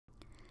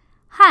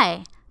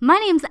Hi, my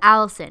name's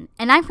Allison,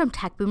 and I'm from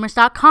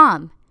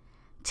techboomers.com.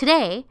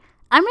 Today,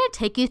 I'm going to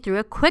take you through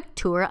a quick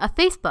tour of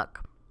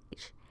Facebook.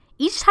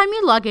 Each time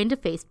you log into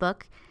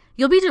Facebook,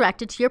 you'll be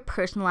directed to your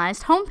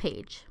personalized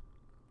homepage.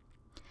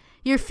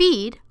 Your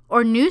feed,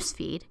 or news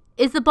feed,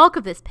 is the bulk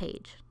of this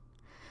page.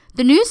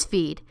 The news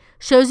feed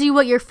shows you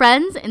what your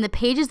friends and the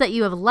pages that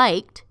you have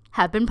liked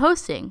have been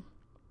posting.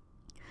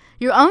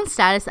 Your own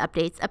status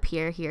updates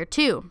appear here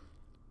too.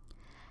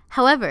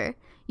 However,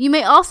 you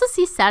may also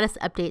see status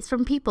updates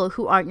from people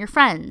who aren't your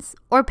friends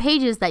or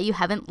pages that you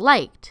haven't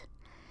liked.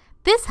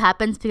 This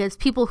happens because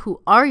people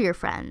who are your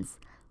friends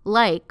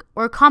like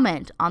or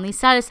comment on these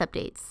status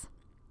updates.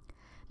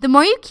 The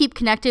more you keep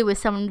connected with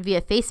someone via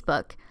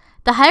Facebook,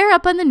 the higher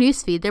up on the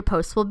newsfeed their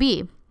posts will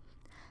be.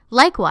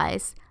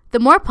 Likewise, the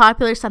more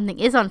popular something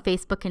is on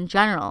Facebook in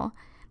general,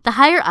 the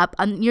higher up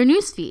on your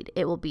newsfeed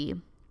it will be.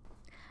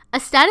 A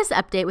status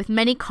update with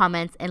many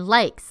comments and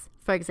likes,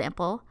 for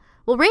example,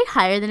 will rate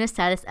higher than a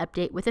status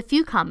update with a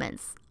few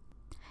comments.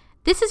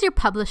 This is your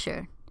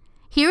publisher.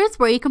 Here is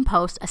where you can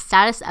post a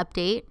status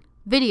update,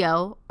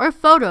 video, or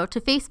photo to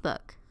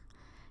Facebook.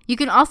 You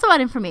can also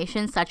add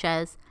information such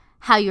as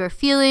how you are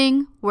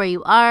feeling, where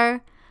you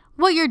are,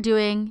 what you're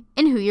doing,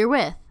 and who you're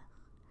with.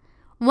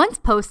 Once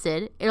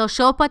posted, it'll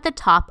show up at the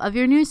top of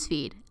your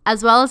newsfeed,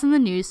 as well as in the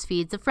news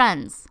feeds of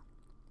friends.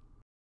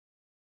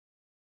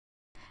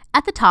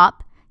 At the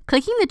top,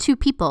 clicking the two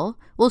people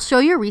will show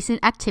your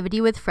recent activity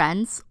with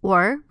friends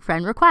or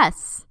friend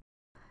requests.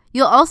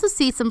 You'll also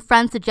see some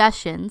friend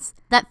suggestions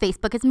that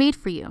Facebook has made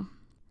for you.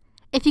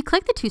 If you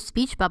click the two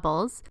speech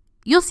bubbles,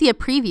 you'll see a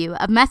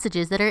preview of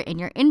messages that are in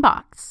your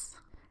inbox.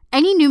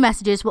 Any new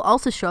messages will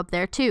also show up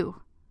there too.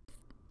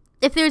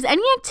 If there's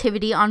any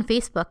activity on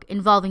Facebook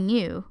involving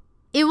you,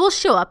 it will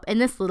show up in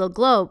this little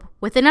globe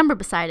with a number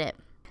beside it.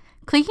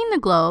 Clicking the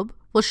globe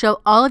will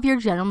show all of your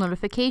general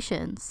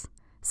notifications,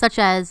 such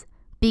as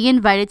being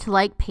invited to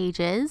like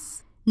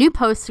pages, new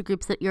posts to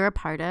groups that you're a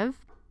part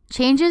of,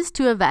 changes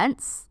to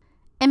events,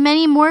 and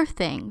many more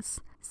things,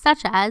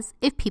 such as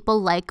if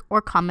people like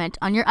or comment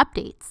on your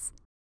updates.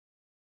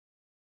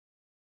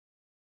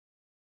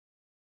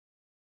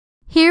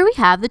 Here we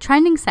have the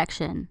trending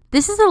section.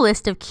 This is a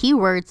list of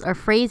keywords or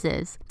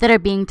phrases that are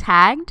being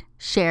tagged,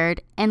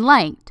 shared, and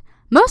liked,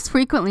 most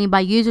frequently by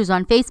users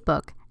on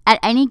Facebook at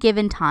any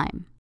given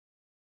time.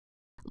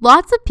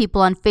 Lots of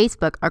people on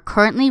Facebook are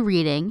currently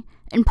reading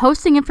and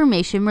posting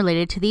information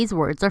related to these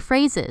words or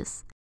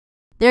phrases.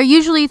 There are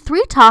usually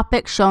 3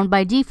 topics shown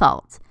by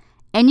default,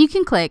 and you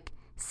can click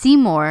See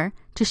More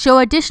to show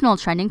additional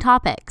trending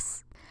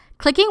topics.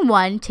 Clicking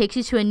one takes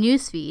you to a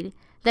newsfeed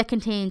that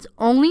contains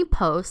only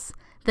posts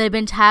that have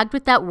been tagged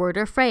with that word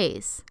or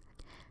phrase.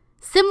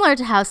 Similar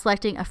to how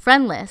selecting a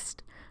friend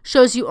list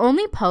shows you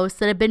only posts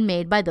that have been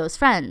made by those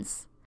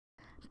friends.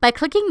 By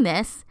clicking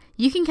this,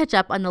 you can catch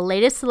up on the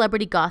latest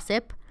celebrity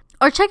gossip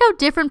or check out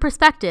different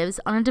perspectives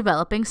on a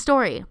developing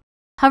story.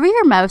 Hover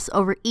your mouse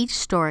over each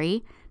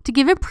story to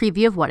give a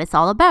preview of what it's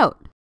all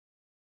about.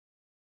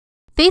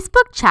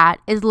 Facebook Chat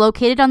is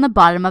located on the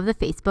bottom of the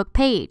Facebook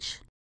page.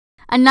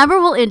 A number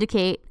will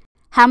indicate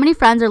how many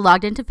friends are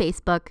logged into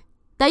Facebook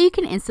that you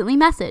can instantly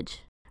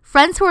message.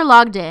 Friends who are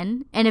logged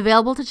in and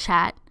available to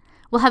chat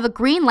will have a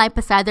green light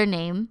beside their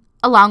name,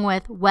 along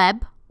with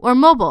web or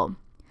mobile.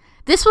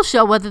 This will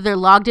show whether they're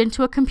logged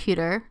into a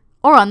computer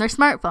or on their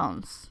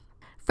smartphones.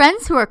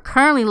 Friends who are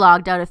currently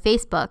logged out of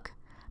Facebook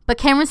but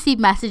can receive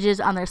messages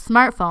on their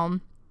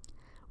smartphone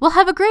will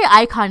have a gray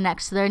icon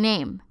next to their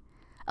name,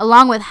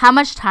 along with how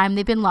much time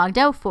they've been logged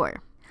out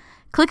for.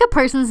 Click a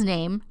person's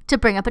name to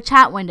bring up a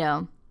chat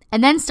window,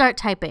 and then start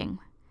typing.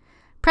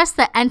 Press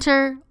the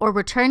Enter or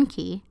Return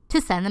key to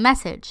send the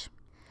message.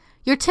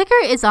 Your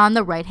ticker is on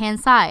the right-hand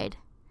side.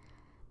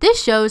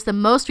 This shows the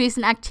most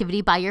recent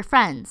activity by your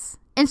friends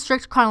in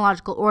strict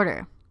chronological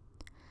order.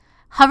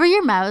 Hover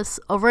your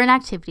mouse over an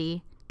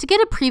activity to get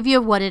a preview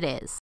of what it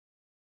is.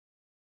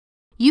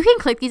 You can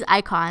click these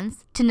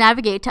icons to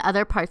navigate to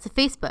other parts of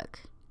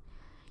Facebook.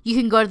 You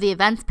can go to the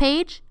events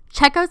page,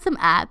 check out some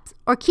apps,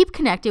 or keep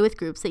connected with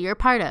groups that you're a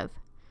part of.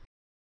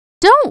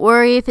 Don't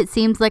worry if it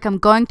seems like I'm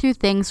going through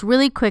things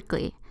really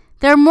quickly.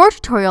 There are more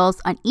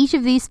tutorials on each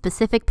of these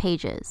specific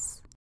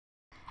pages.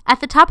 At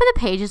the top of the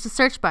page is a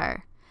search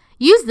bar.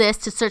 Use this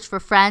to search for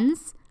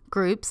friends,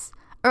 groups,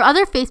 or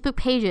other Facebook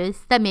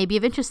pages that may be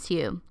of interest to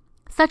you,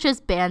 such as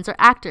bands or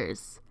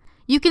actors.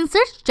 You can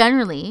search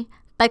generally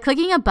by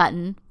clicking a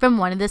button from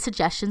one of the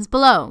suggestions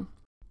below.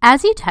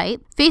 As you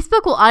type,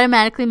 Facebook will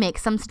automatically make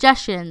some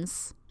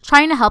suggestions,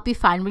 trying to help you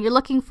find what you're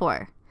looking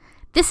for.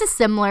 This is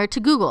similar to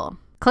Google.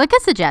 Click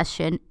a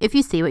suggestion if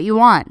you see what you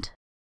want.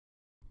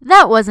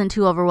 That wasn't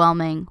too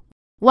overwhelming,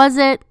 was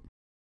it?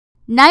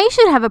 Now you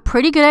should have a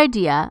pretty good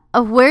idea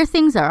of where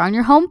things are on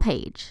your home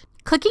page.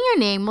 Clicking your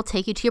name will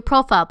take you to your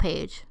profile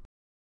page.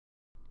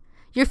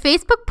 Your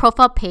Facebook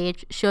profile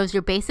page shows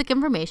your basic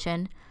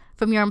information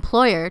from your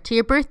employer to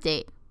your birth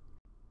date.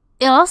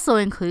 It also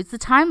includes the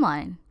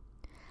timeline.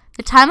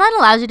 The timeline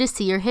allows you to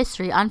see your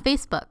history on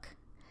Facebook.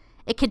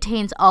 It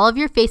contains all of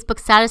your Facebook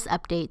status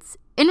updates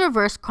in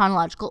reverse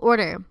chronological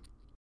order.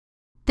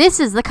 This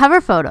is the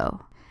cover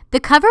photo. The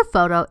cover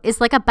photo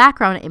is like a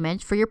background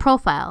image for your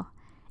profile.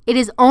 It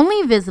is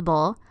only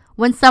visible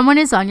when someone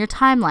is on your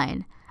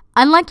timeline,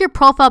 unlike your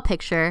profile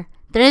picture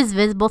that is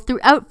visible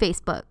throughout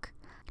Facebook,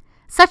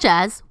 such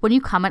as when you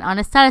comment on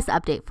a status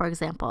update, for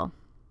example.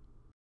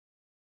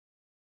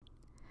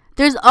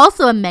 There's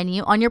also a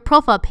menu on your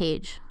profile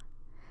page.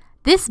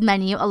 This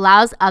menu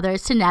allows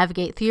others to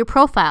navigate through your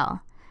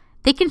profile.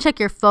 They can check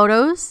your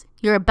photos,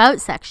 your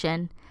About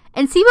section,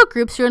 and see what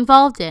groups you're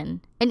involved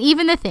in, and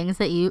even the things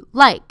that you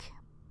like,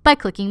 by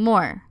clicking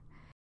More.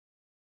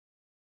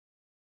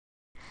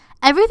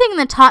 Everything in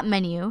the top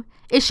menu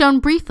is shown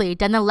briefly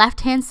down the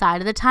left-hand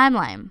side of the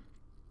timeline.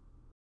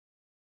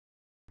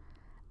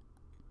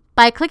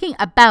 By clicking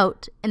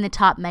About in the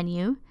top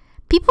menu,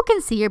 people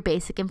can see your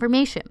basic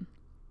information.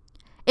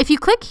 If you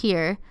click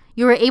here,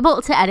 you are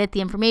able to edit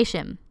the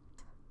information.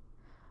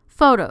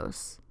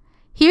 Photos.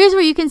 Here's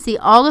where you can see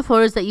all the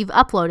photos that you've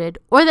uploaded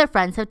or that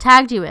friends have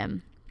tagged you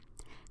in.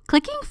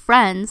 Clicking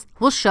Friends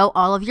will show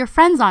all of your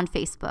friends on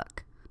Facebook.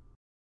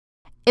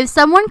 If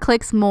someone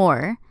clicks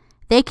More,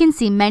 they can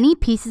see many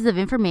pieces of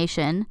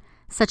information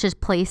such as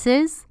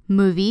places,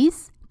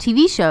 movies,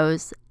 TV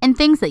shows, and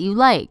things that you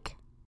like.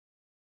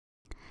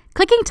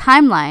 Clicking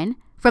Timeline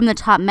from the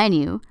top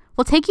menu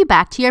will take you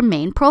back to your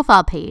main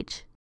profile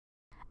page.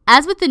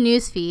 As with the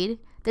newsfeed,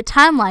 the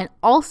timeline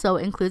also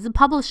includes a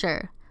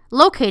publisher,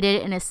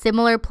 located in a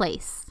similar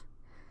place.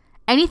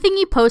 Anything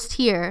you post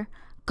here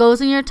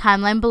goes in your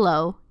timeline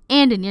below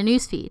and in your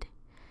newsfeed.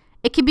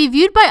 It can be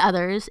viewed by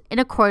others in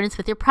accordance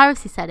with your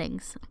privacy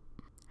settings.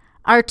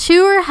 Our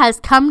tour has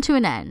come to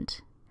an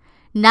end.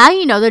 Now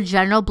you know the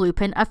general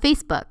blueprint of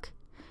Facebook.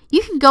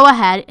 You can go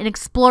ahead and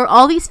explore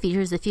all these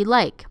features if you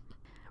like.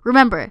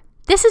 Remember,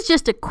 this is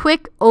just a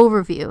quick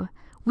overview.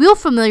 We'll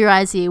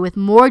familiarize you with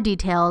more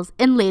details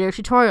in later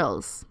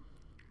tutorials.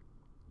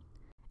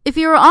 If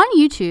you are on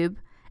YouTube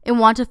and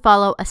want to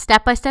follow a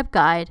step-by-step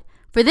guide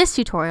for this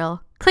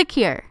tutorial, click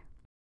here.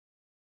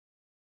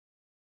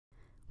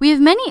 We have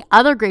many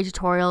other great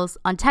tutorials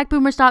on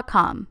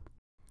techboomers.com.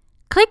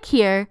 Click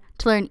here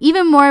to learn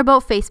even more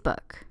about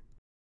Facebook.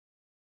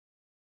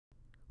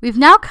 We've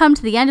now come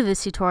to the end of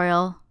this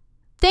tutorial.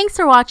 Thanks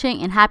for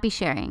watching and happy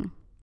sharing.